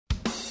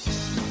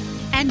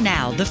And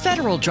now, the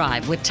Federal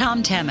Drive with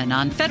Tom Temin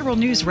on Federal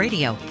News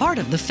Radio, part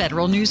of the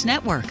Federal News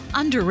Network,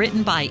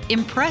 underwritten by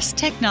Impress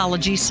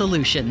Technology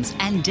Solutions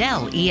and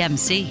Dell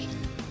EMC.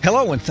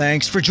 Hello and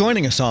thanks for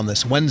joining us on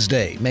this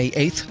Wednesday, May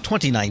 8th,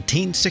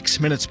 2019, 6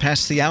 minutes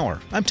past the hour.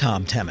 I'm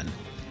Tom Temin.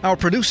 Our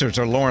producers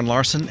are Lauren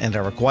Larson and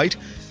Eric White.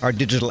 Our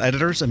digital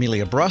editors,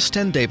 Amelia Brust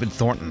and David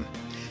Thornton.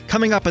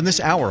 Coming up in this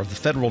hour of the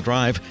Federal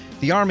Drive,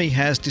 the Army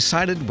has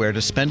decided where to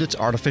spend its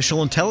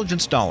artificial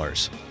intelligence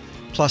dollars.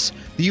 Plus,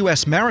 the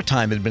U.S.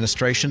 Maritime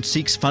Administration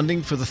seeks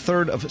funding for the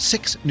third of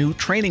 6 new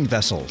training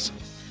vessels.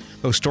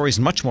 Those stories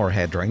and much more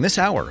ahead during this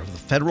hour of the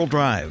Federal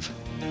Drive.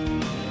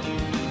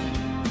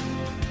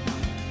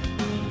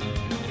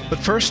 But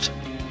first,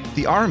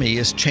 the Army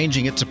is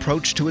changing its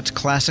approach to its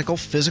classical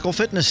physical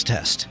fitness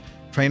test.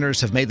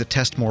 Trainers have made the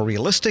test more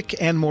realistic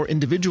and more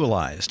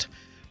individualized.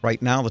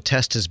 Right now, the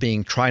test is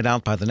being tried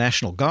out by the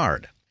National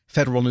Guard.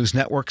 Federal News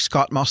Network's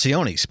Scott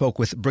Maucione spoke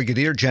with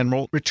Brigadier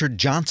General Richard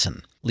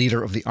Johnson,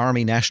 leader of the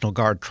Army National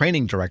Guard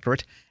Training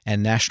Directorate,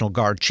 and National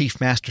Guard Chief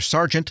Master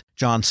Sergeant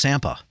John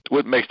Sampa.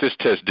 What makes this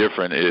test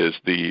different is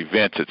the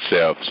event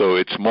itself. So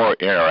it's more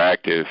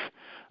interactive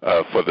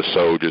for the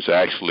soldiers.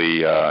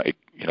 Actually,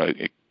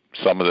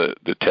 some of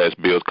the test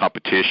builds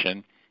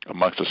competition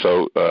amongst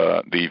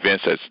the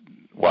events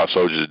while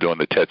soldiers are doing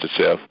the test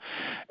itself.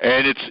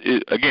 And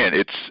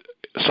it's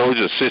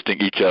soldiers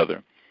assisting each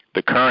other.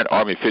 The current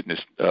Army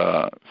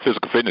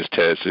physical fitness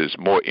test is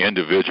more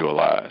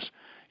individualized.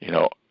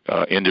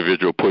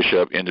 Individual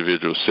push-up,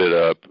 individual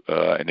sit-up,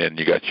 and then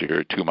you got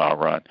your 2-mile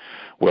run.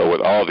 Well,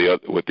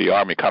 with the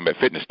Army combat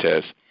fitness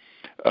test,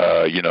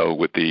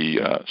 with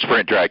the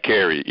sprint, drag,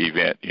 carry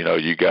event,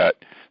 you got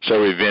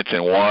several events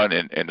in one,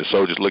 and the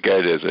soldiers look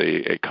at it as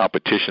a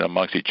competition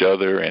amongst each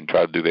other and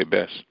try to do their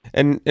best.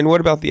 And what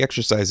about the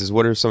exercises?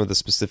 What are some of the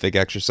specific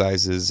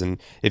exercises?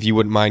 And if you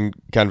wouldn't mind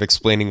kind of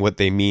explaining what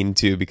they mean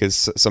too,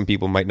 because some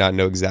people might not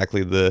know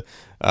exactly the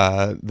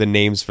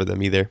names for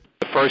them either.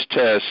 The first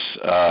test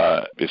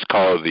is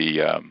called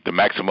the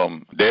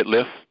maximum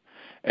deadlift,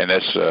 and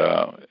that's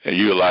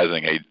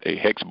utilizing a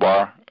hex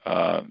bar,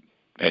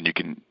 and you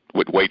can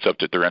with weights up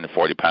to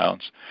 340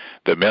 pounds.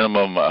 The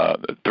minimum,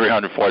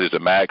 340 is the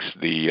max.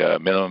 The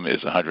minimum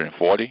is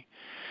 140.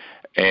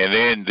 And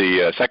then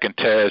the second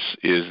test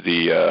is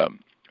the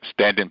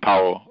standing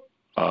power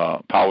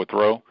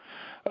throw,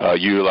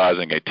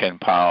 utilizing a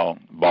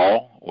 10-pound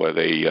ball where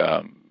they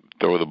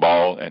throw the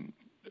ball and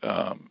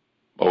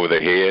over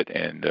their head.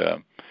 And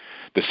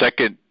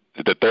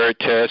the third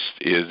test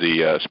is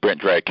the sprint,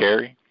 drag,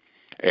 carry.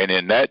 And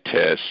in that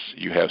test,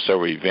 you have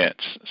several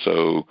events.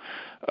 So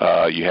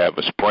you have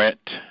a sprint,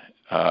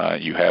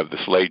 you have the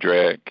sleigh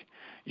drag,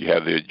 you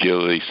have the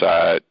agility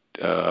side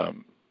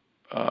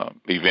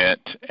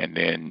event, and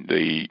then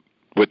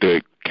with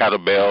the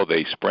kettlebell,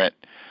 they sprint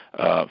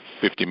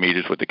 50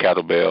 meters with the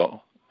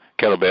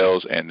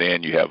kettlebells, and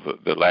then you have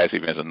the last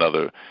event is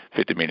another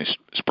 50-meter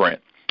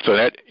sprint. So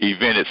that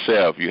event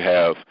itself, you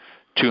have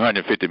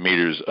 250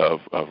 meters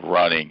of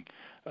running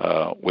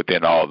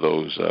within all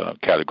those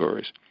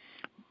categories.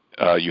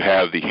 You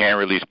have the hand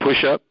release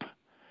push-up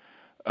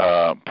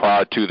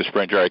prior to the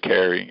sprint, drag,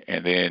 carry,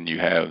 and then you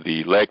have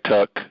the leg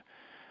tuck,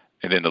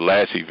 and then the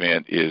last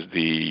event is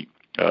the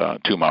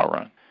 2-mile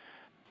run.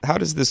 How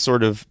does this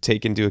sort of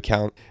take into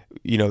account,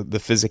 the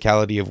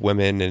physicality of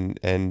women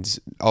and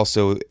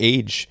also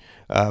age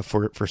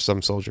for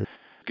some soldiers?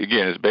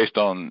 Again, it's based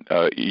on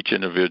each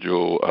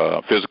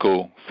individual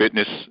physical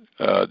fitness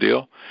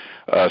deal.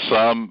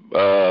 Some,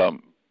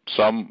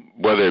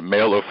 whether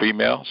male or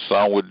female,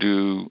 some would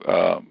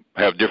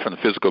have different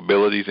physical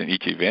abilities in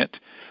each event.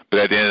 But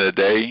at the end of the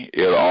day,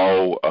 it'll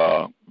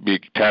all be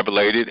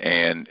tabulated,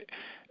 and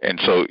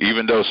so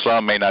even though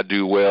some may not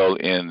do well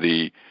in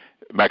the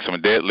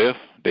maximum deadlift,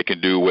 they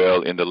can do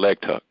well in the leg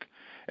tuck.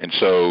 And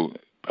so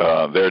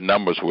their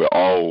numbers will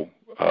all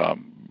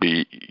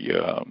be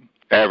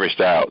averaged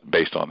out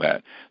based on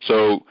that.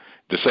 So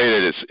to say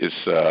that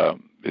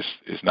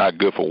it's not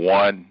good for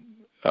one,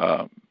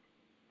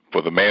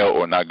 for the male,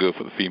 or not good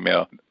for the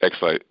female,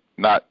 actually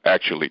not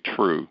actually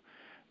true.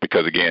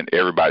 Because, again,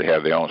 everybody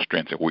has their own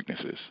strengths and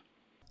weaknesses.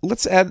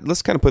 Let's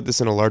kind of put this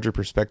in a larger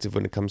perspective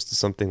when it comes to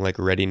something like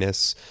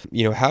readiness.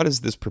 How does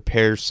this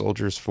prepare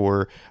soldiers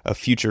for a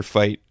future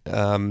fight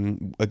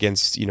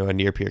against, a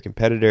near-peer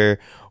competitor,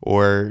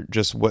 or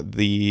just what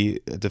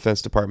the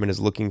Defense Department is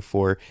looking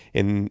for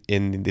in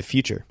the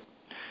future?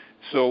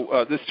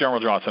 So this is General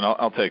Johnson.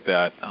 I'll take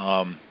that.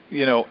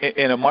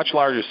 In a much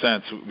larger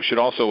sense, we should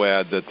also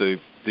add that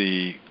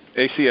the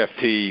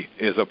ACFT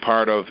is a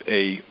part of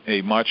a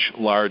much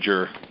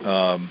larger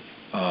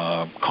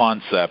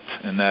concept,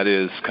 and that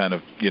is kind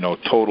of,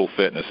 total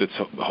fitness. It's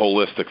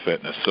holistic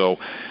fitness. So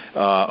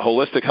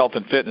Holistic Health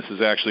and Fitness is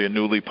actually a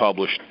newly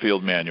published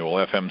field manual,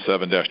 FM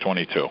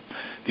 7-22.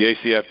 The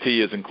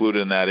ACFT is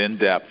included in that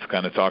in-depth,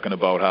 kind of talking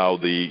about how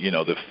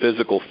the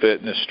physical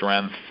fitness,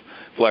 strength,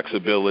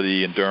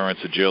 flexibility, endurance,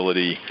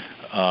 agility,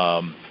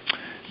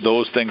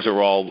 those things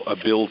are all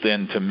built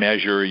in to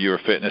measure your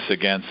fitness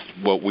against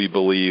what we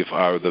believe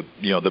are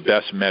the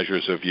best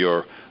measures of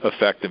your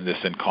effectiveness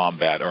in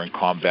combat or in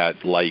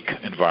combat-like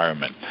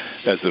environment,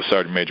 as the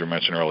Sergeant Major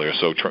mentioned earlier.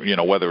 So,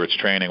 whether it's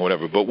training,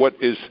 whatever. But what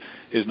is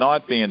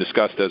not being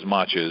discussed as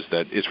much is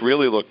that it's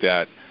really looked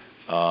at.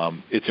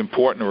 It's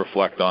important to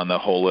reflect on the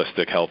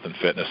holistic health and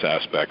fitness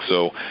aspect.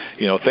 So,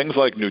 things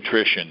like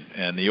nutrition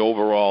and the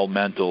overall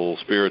mental,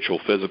 spiritual,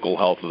 physical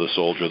health of the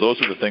soldier, those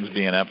are the things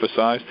being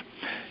emphasized.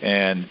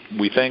 And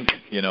we think,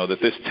 that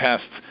this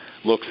test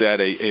looks at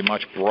a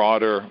much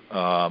broader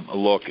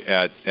look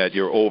at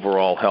your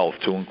overall health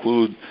to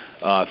include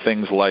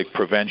things like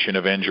prevention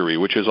of injury,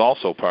 which is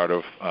also part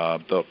of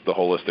the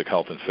holistic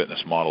health and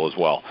fitness model as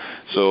well.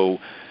 So,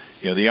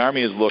 the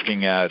Army is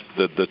looking at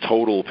the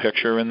total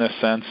picture in this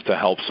sense to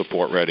help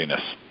support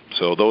readiness.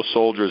 So those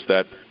soldiers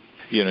that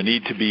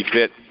need to be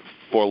fit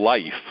for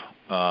life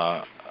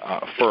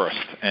first,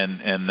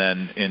 and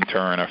then in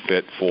turn are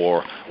fit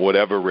for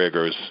whatever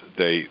rigors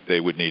they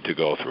would need to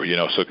go through.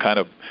 So it kind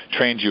of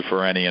trains you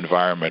for any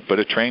environment, but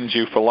it trains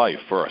you for life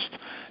first.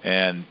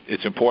 And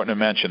it's important to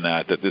mention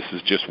that this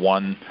is just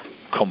one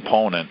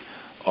component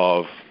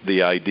of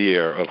the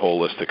idea of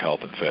holistic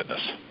health and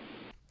fitness.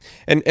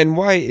 And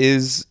why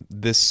is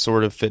this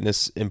sort of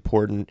fitness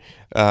important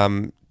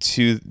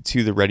to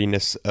the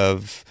readiness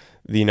of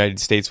the United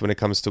States when it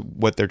comes to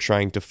what they're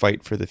trying to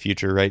fight for the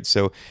future, right?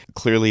 So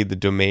clearly the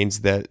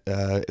domains that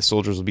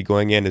soldiers will be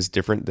going in is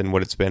different than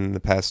what it's been in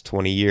the past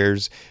 20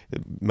 years.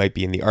 It might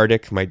be in the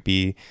Arctic, might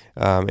be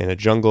in a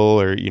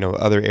jungle or,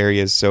 other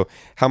areas. So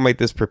how might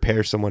this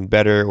prepare someone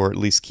better, or at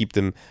least keep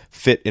them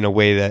fit in a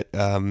way that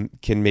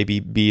can maybe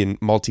be in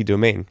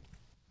multi-domain?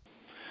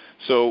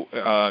 So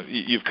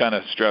you've kind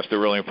of stressed a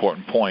really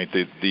important point.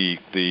 The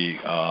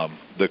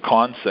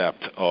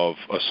concept of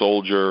a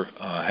soldier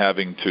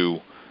having to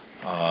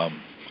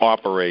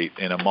operate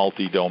in a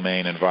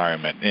multi-domain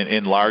environment,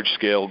 in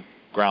large-scale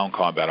ground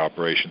combat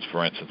operations,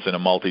 for instance, in a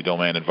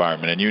multi-domain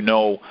environment.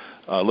 And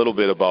a little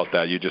bit about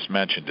that. You just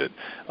mentioned it.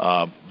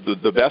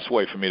 The best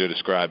way for me to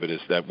describe it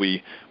is that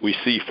we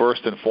see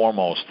first and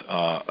foremost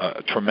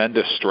a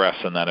tremendous stress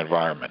in that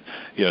environment.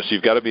 So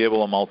you've got to be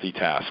able to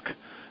multitask.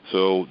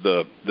 So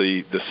the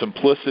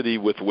simplicity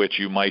with which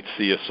you might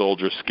see a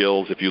soldier's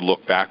skills if you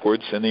look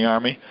backwards in the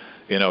Army,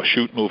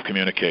 shoot, move,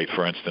 communicate,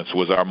 for instance,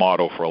 was our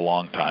motto for a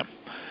long time.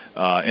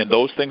 And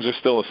those things are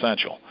still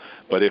essential.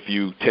 But if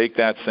you take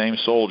that same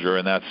soldier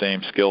and that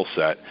same skill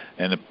set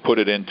and put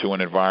it into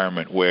an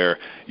environment where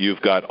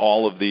you've got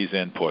all of these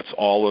inputs,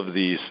 all of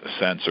these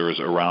sensors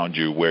around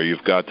you, where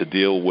you've got to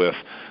deal with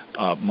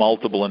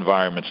multiple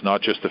environments,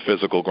 not just the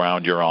physical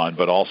ground you're on,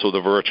 but also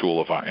the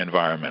virtual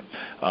environment,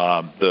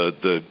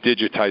 the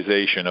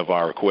digitization of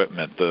our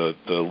equipment, the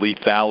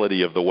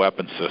lethality of the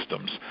weapon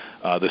systems,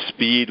 the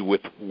speed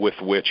with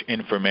which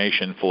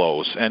information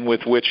flows, and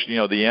with which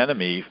the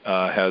enemy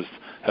has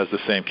the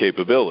same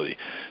capability.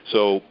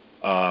 So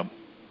a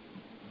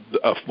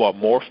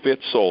more fit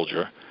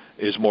soldier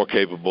is more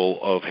capable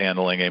of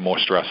handling a more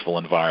stressful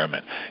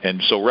environment.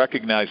 And so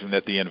recognizing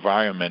that the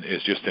environment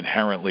is just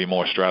inherently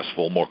more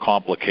stressful, more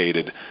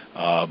complicated,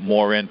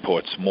 more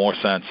inputs, more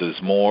senses,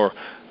 more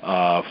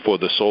for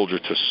the soldier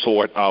to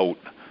sort out,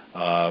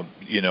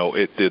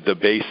 the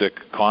basic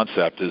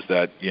concept is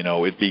that,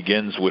 it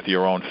begins with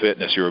your own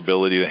fitness, your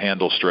ability to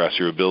handle stress,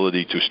 your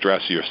ability to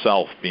stress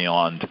yourself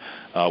beyond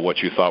what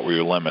you thought were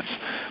your limits.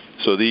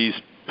 So these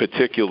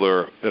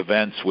particular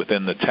events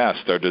within the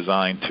test are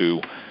designed to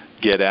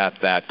get at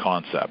that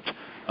concept,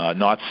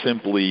 not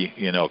simply,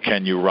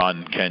 can you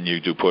run, can you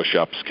do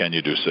push-ups, can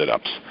you do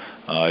sit-ups.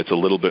 It's a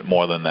little bit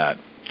more than that.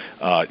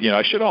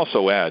 I should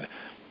also add,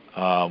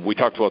 we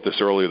talked about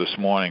this earlier this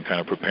morning, kind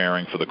of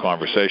preparing for the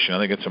conversation. I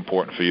think it's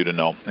important for you to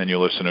know and your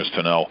listeners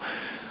to know.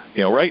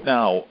 Right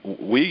now,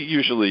 we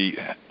usually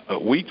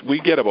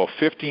we get about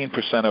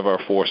 15% of our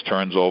force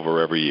turns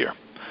over every year.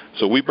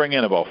 So we bring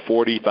in about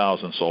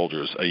 40,000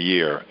 soldiers a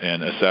year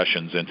in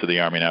accessions into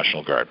the Army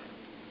National Guard.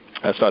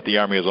 That's not the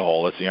Army as a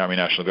whole. That's the Army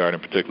National Guard in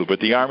particular. But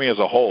the Army as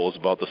a whole is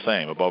about the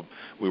same.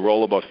 We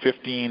roll about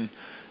 15,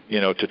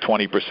 to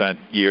 20%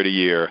 year to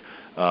year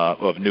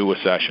of new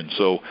accessions.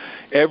 So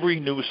every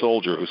new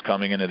soldier who's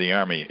coming into the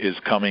Army is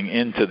coming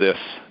into this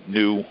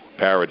new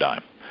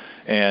paradigm.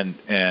 And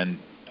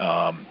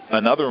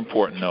another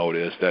important note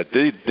is that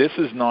this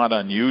is not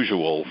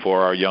unusual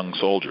for our young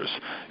soldiers.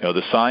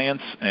 The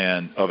science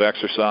of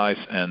exercise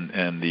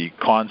and the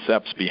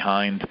concepts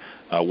behind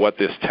what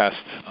this test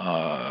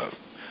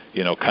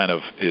kind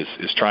of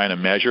is trying to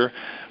measure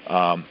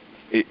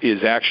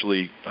is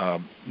actually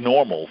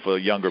normal for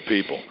younger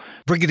people.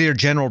 Brigadier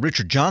General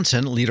Richard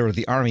Johnson, leader of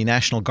the Army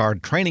National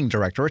Guard Training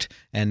Directorate,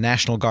 and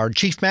National Guard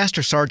Chief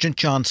Master Sergeant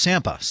John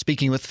Sampa,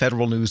 speaking with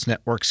Federal News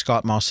Network's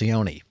Scott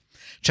Maucione.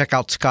 Check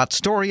out Scott's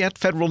story at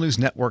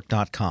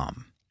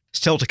federalnewsnetwork.com.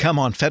 Still to come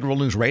on Federal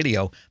News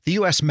Radio, the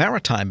U.S.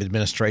 Maritime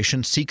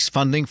Administration seeks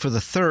funding for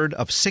the third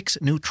of 6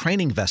 new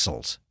training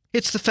vessels.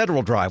 It's the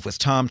Federal Drive with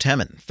Tom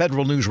Temin,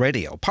 Federal News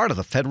Radio, part of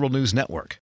the Federal News Network.